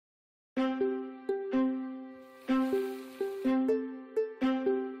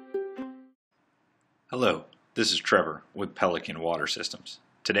Hello, this is Trevor with Pelican Water Systems.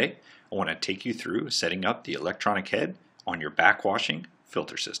 Today, I want to take you through setting up the electronic head on your backwashing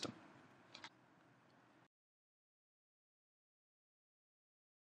filter system.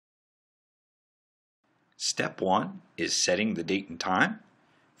 Step 1 is setting the date and time.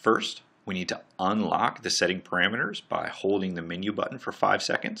 First, we need to unlock the setting parameters by holding the menu button for 5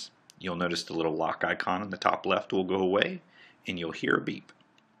 seconds. You'll notice the little lock icon on the top left will go away and you'll hear a beep.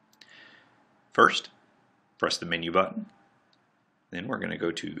 First, press the menu button. Then we're going to go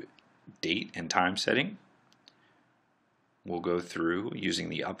to date and time setting. We'll go through using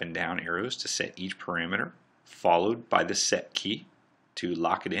the up and down arrows to set each parameter, followed by the set key to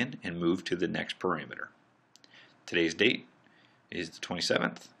lock it in and move to the next parameter. Today's date is the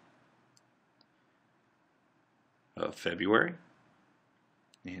 27th of February,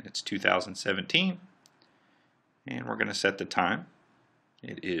 and it's 2017, and we're going to set the time.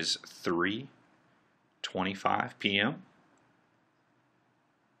 It is 3:25 p.m.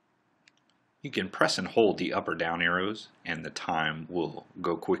 You can press and hold the up or down arrows and the time will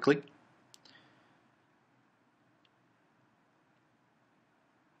go quickly.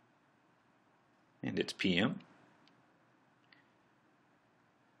 And it's p.m.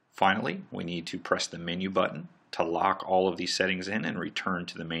 Finally, we need to press the menu button to lock all of these settings in and return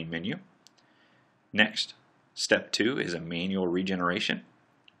to the main menu. Next, step 2 is a manual regeneration.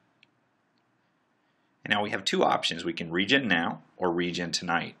 And now we have two options. We can regen now or regen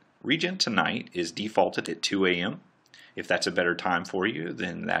tonight. Regen tonight is defaulted at 2 a.m. If that's a better time for you,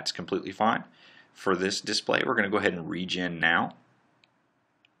 then that's completely fine. For this display, we're going to go ahead and regen now.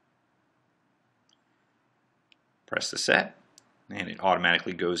 Press the set, and it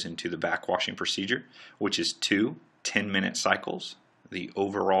automatically goes into the backwashing procedure, which is 2 10-minute cycles. The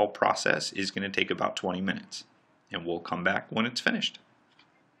overall process is going to take about 20 minutes, and we'll come back when it's finished.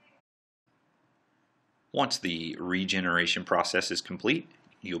 Once the regeneration process is complete,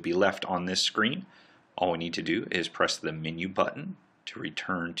 you'll be left on this screen. All we need to do is press the menu button to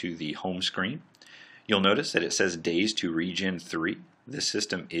return to the home screen. You'll notice that it says days to regen 3. The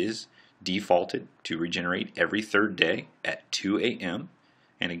system is defaulted to regenerate every third day at 2 a.m.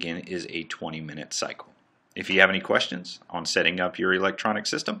 and again it is a 20-minute cycle. If you have any questions on setting up your electronic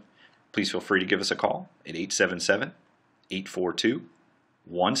system, please feel free to give us a call at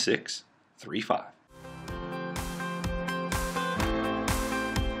 877-842-1635.